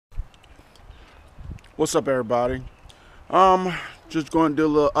What's up, everybody? Just going to do a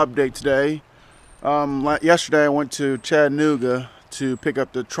little update today. Yesterday I went to Chattanooga to pick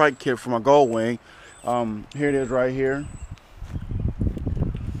up the Trike Kit for my GOLDWING. Here it is right here.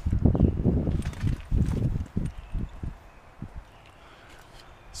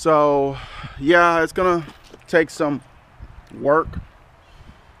 So yeah, it's gonna take some work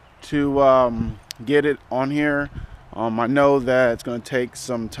to get it on here. I know that it's gonna take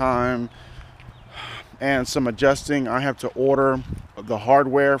some time and some adjusting. I have to order the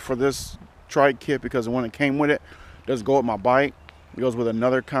hardware for this Trike Kit because the one that came with it doesn't go with my bike. It goes with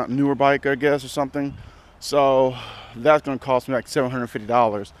another newer bike, I guess, or something. So that's going to cost me like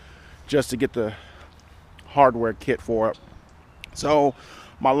 $750 just to get the hardware kit for it. So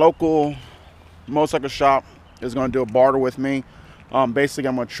my local motorcycle shop is going to do a barter with me. Basically,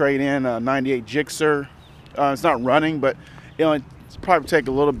 I'm going to trade in a 98 Gixxer. It's not running, but it'll probably take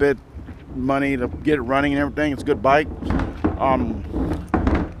a little bit money to get it running and everything. It's a good bike.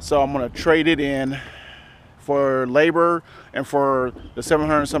 So I'm going to trade it in for labor and for the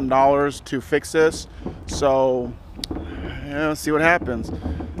 $700 something to fix this. So yeah, let's see what happens.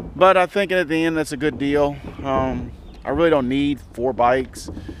 But I think at the end that's a good deal. I really don't need 4 bikes.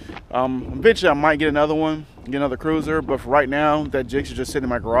 Eventually I might get another one, get another cruiser, but for right now that Gixxer just sitting in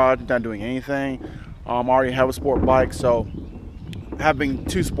my garage, not doing anything. I already have a sport bike, so having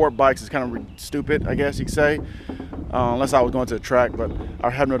 2 sport bikes is kind of stupid, I guess you could say, unless I was going to the track, but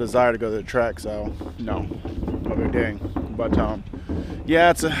I have no desire to go to the track, so no big thing. But yeah,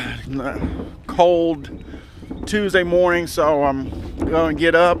 it's a cold Tuesday morning, so I'm going to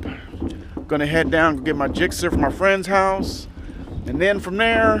get up, going to head down, get my Gixxer from my friend's house, and then from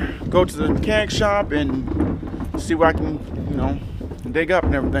there go to the mechanic shop and see what I can, dig up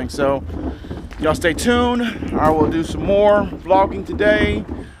and everything. So y'all stay tuned. I will do some more vlogging today,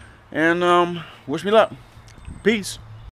 and wish me luck. Peace.